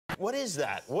What is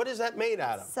that? What is that made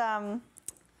out of? Some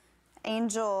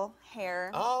angel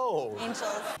hair. Oh.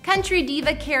 Angels. Country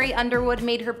diva Carrie Underwood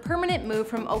made her permanent move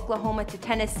from Oklahoma to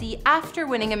Tennessee after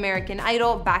winning American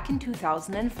Idol back in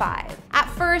 2005. At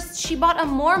first, she bought a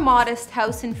more modest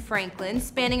house in Franklin,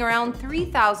 spanning around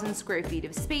 3,000 square feet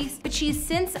of space, but she's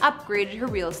since upgraded her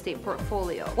real estate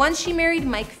portfolio. Once she married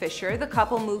Mike Fisher, the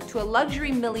couple moved to a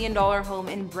luxury $1 million home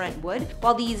in Brentwood,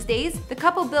 while these days, the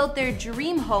couple built their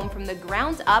dream home from the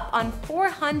ground up on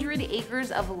 400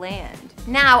 acres of land.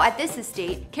 Now, at this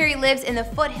estate, Carrie lives in the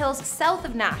foothills south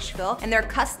of Nashville, and their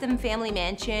custom family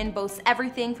mansion boasts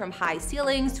everything from high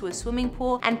ceilings to a swimming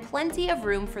pool and plenty of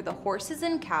room for the horses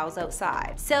and cows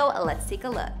outside. So let's take a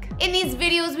look. In these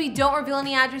videos, we don't reveal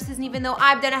any addresses, and even though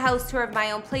I've done a house tour of my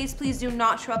own place, please do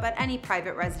not show up at any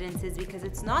private residences because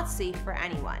it's not safe for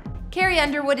anyone. Carrie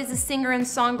Underwood is a singer and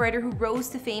songwriter who rose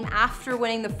to fame after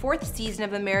winning the 4th season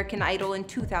of American Idol in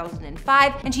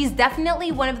 2005, and she's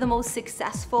definitely one of the most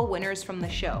successful winners from the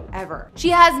show ever. She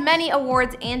has many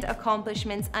awards and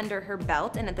accomplishments under her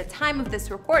belt, and at the time of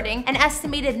this recording, an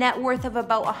estimated net worth of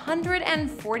about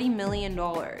 $140 million.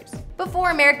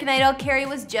 Before American Idol, Carrie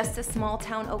was just a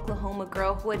small-town Oklahoma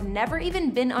girl who had never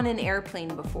even been on an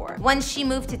airplane before. Once she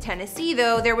moved to Tennessee,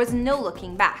 though, there was no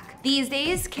looking back. These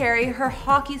days, Carrie, her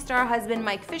hockey star husband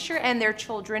Mike Fisher, and their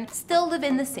children still live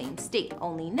in the same state,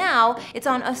 only now it's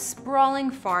on a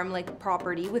sprawling farm-like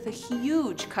property with a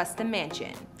huge custom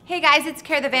mansion. Hey guys, it's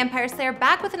Carrie the Vampire Slayer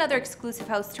back with another exclusive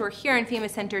house tour here on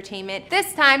Famous Entertainment,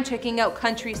 this time checking out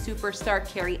country superstar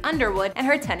Carrie Underwood and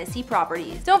her Tennessee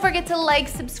properties. Don't forget to like,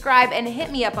 subscribe, and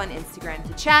hit me up on Instagram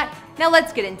to chat. Now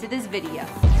let's get into this video.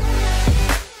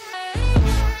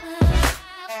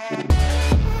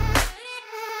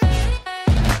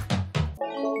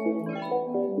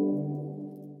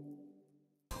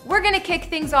 We're gonna kick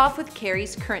things off with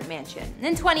Carrie's current mansion.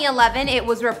 In 2011, it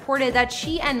was reported that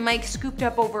she and Mike scooped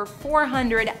up over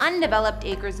 400 undeveloped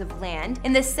acres of land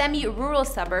in the semi-rural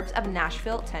suburbs of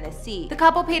Nashville, Tennessee. The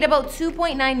couple paid about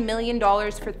 $2.9 million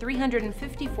for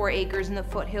 354 acres in the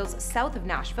foothills south of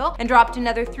Nashville and dropped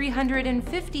another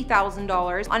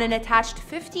 $350,000 on an attached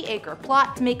 50-acre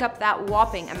plot to make up that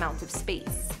whopping amount of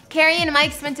space. Carrie and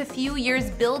Mike spent a few years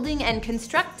building and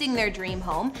constructing their dream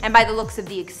home, and by the looks of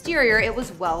the exterior, it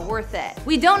was well worth it.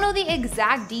 We don't know the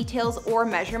exact details or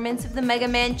measurements of the mega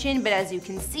mansion, but as you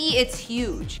can see, it's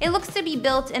huge. It looks to be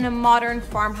built in a modern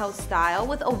farmhouse style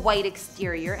with a white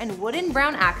exterior and wooden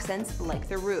brown accents like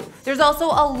the roof. There's also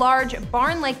a large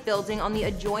barn-like building on the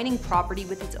adjoining property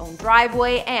with its own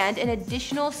driveway and an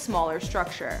additional smaller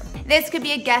structure. This could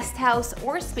be a guest house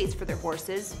or space for their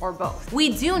horses, or both.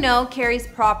 We do know Carrie's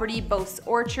property boasts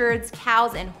orchards,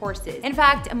 cows, and horses. In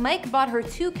fact, Mike bought her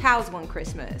 2 cows one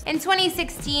Christmas. In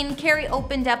 2016, Carrie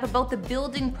opened up about the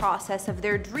building process of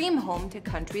their dream home to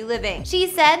country living. She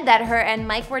said that her and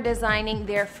Mike were designing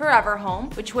their forever home,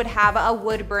 which would have a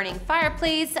wood-burning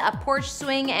fireplace, a porch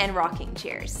swing, and rocking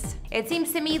chairs. It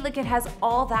seems to me like it has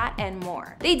all that and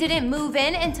more. They didn't move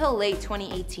in until late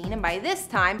 2018, and by this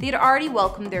time, they'd already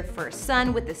welcomed their first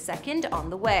son with the second on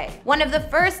the way. One of the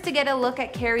first to get a look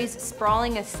at Carrie's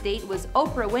sprawling estate was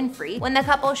Oprah Winfrey when the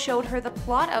couple showed her the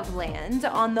plot of land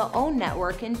on the OWN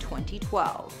network in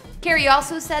 2012. Carrie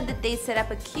also said that they set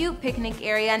up a cute picnic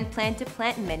area and plan to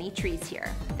plant many trees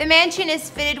here. The mansion is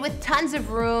fitted with tons of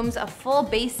rooms, a full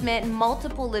basement,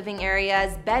 multiple living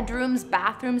areas, bedrooms,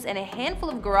 bathrooms, and a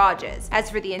handful of garages. As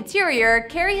for the interior,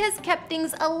 Carrie has kept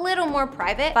things a little more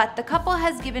private, but the couple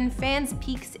has given fans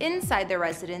peeks inside their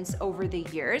residence over the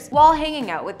years while hanging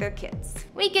out with their kids.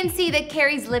 We can see that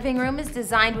Carrie's living room is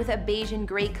designed with a beige and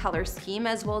gray color scheme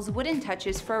as well as wooden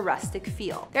touches for a rustic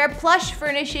feel. There are plush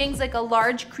furnishings like a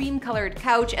large cream-colored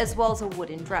couch as well as a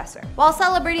wooden dresser. While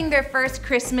celebrating their first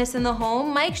Christmas in the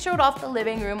home, Mike showed off the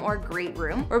living room or great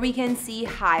room, where we can see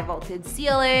high vaulted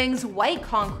ceilings, white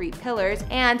concrete pillars,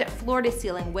 and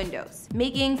floor-to-ceiling windows,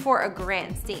 making for a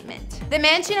grand statement. The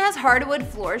mansion has hardwood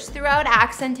floors throughout,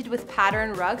 accented with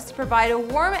patterned rugs to provide a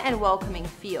warm and welcoming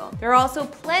feel. There are also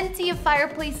plenty of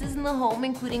fireplaces in the home,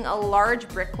 including a large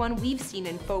brick one we've seen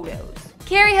in photos.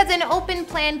 Carrie has an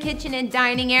open-plan kitchen and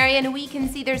dining area, and we can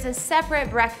see there's a separate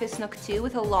breakfast nook too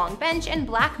with a long bench and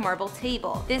black marble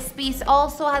table. This space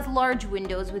also has large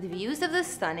windows with views of the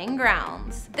stunning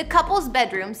grounds. The couple's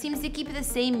bedroom seems to keep the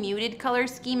same muted color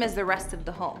scheme as the rest of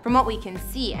the home, from what we can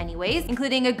see anyways,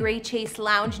 including a gray chase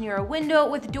lounge near a window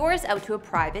with doors out to a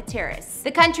private terrace.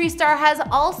 The country star has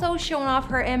also shown off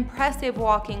her impressive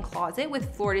walk-in closet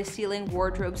with floor-to-ceiling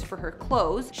wardrobes for her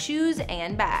clothes, shoes,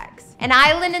 and bags. An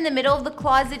island in the middle of the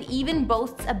closet even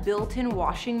boasts a built-in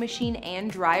washing machine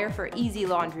and dryer for easy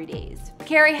laundry days.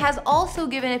 Carrie has also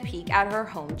given a peek at her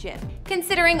home gym.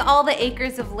 Considering all the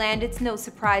acres of land, it's no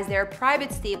surprise there are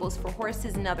private stables for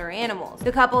horses and other animals.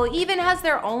 The couple even has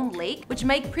their own lake, which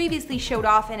Mike previously showed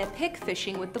off in a pic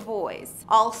fishing with the boys.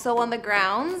 Also on the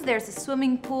grounds, there's a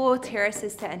swimming pool,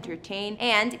 terraces to entertain,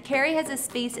 and Carrie has a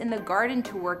space in the garden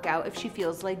to work out if she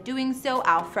feels like doing so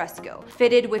al fresco,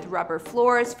 fitted with rubber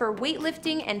floors for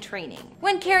weightlifting and training.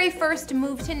 When Carrie first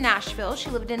moved to Nashville, she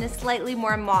lived in a slightly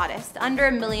more modest, under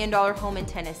 $1 million home in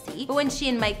Tennessee, but when she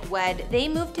and Mike wed, they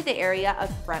moved to the area of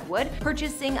Brentwood,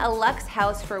 purchasing a luxe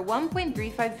house for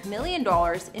 $1.35 million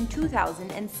in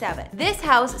 2007. This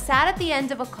house sat at the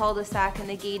end of a cul-de-sac in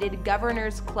the gated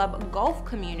Governor's Club golf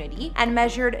community and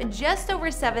measured just over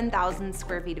 7,000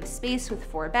 square feet of space with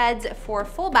 4 beds, 4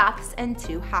 full baths, and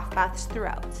 2 half baths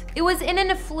throughout. It was in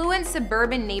an affluent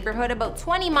suburban neighborhood about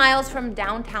 20 miles from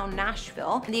downtown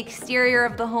Nashville. The exterior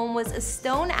of the home was a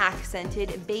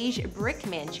stone-accented beige brick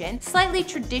mansion, slightly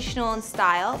traditional in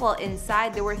style, while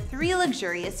inside there were 3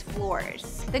 luxurious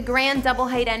floors. The grand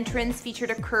double-height entrance featured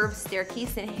a curved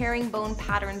staircase and herringbone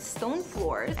patterned stone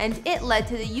floors, and it led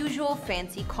to the usual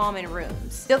fancy common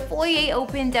rooms. The foyer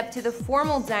opened up to the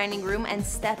formal dining room and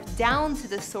stepped down to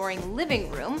the soaring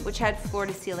living room, which had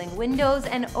floor-to-ceiling windows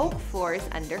and oak floors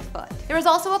underfoot. There was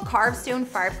also a carved stone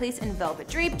fireplace and velvet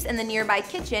drapes, and the nearby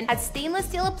kitchen had stainless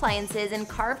steel appliances and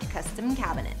carved custom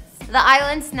cabinets. The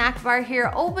island snack bar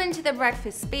here opened to the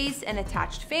breakfast space and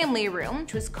attached family room,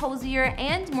 which was cozier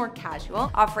and more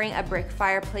casual, offering a brick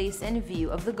fireplace and view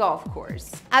of the golf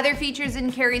course. Other features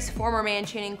in Carrie's former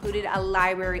mansion included a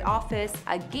library office,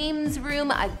 a games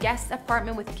room, a guest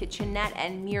apartment with kitchenette,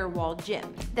 and mirror wall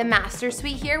gym. The master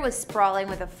suite here was sprawling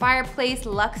with a fireplace,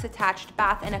 luxe attached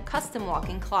bath, and a custom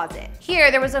walk-in closet. Here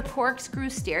there was a corkscrew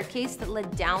staircase that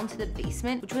led down to the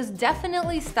basement, which was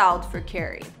definitely styled for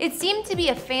Carrie. It seemed to be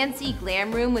a fancy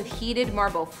glam room with heated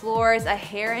marble floors, a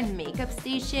hair and makeup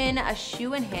station, a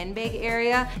shoe and handbag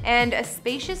area, and a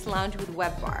spacious lounge with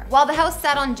web bar. While the house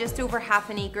sat on just over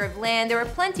half an acre of land, there were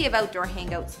plenty of outdoor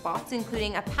hangout spots,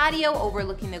 including a patio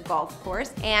overlooking the golf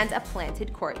course and a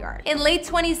planted courtyard. In late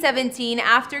 2017,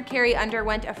 after Carrie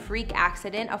underwent a freak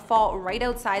accident, a fall right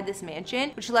outside this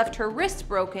mansion, which left her wrist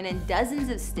broken and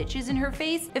dozens of stitches in her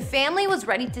face, the family was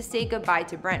ready to say goodbye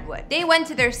to Brentwood. They went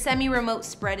to their semi-remote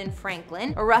spread in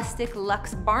Franklin, a rustic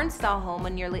luxe barn-style home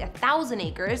on nearly 1,000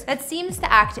 acres that seems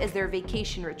to act as their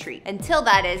vacation retreat. Until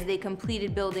that is, they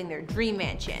completed building their dream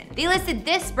mansion. They listed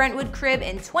this Brentwood crib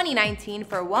in 2019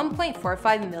 for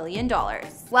 $1.45 million.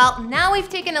 Well, now we've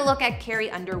taken a look at Carrie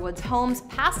Underwood's homes,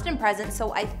 past and present,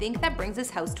 so I think that brings this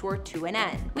house tour to an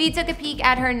end. We took a peek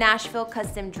at her Nashville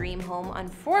custom dream home on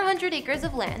 400 acres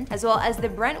of land, as well as the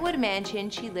Brentwood mansion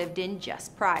she lived in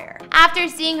just prior. After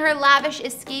seeing her lavish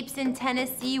escapes in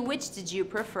Tennessee, which did you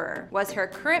prefer? Was her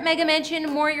current mega mansion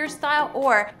more your style,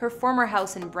 or her former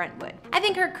house in Brentwood? I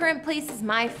think her current place is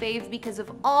my fave because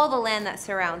of all the land that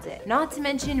surrounds it, not to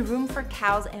mention room for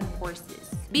cows and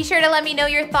horses. Be sure to let me know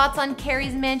your thoughts on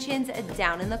Carrie's mansions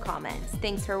down in the comments.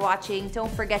 Thanks for watching.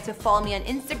 Don't forget to follow me on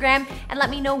Instagram and let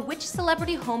me know which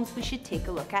celebrity homes we should take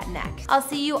a look at next. I'll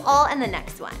see you all in the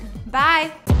next one.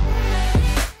 Bye!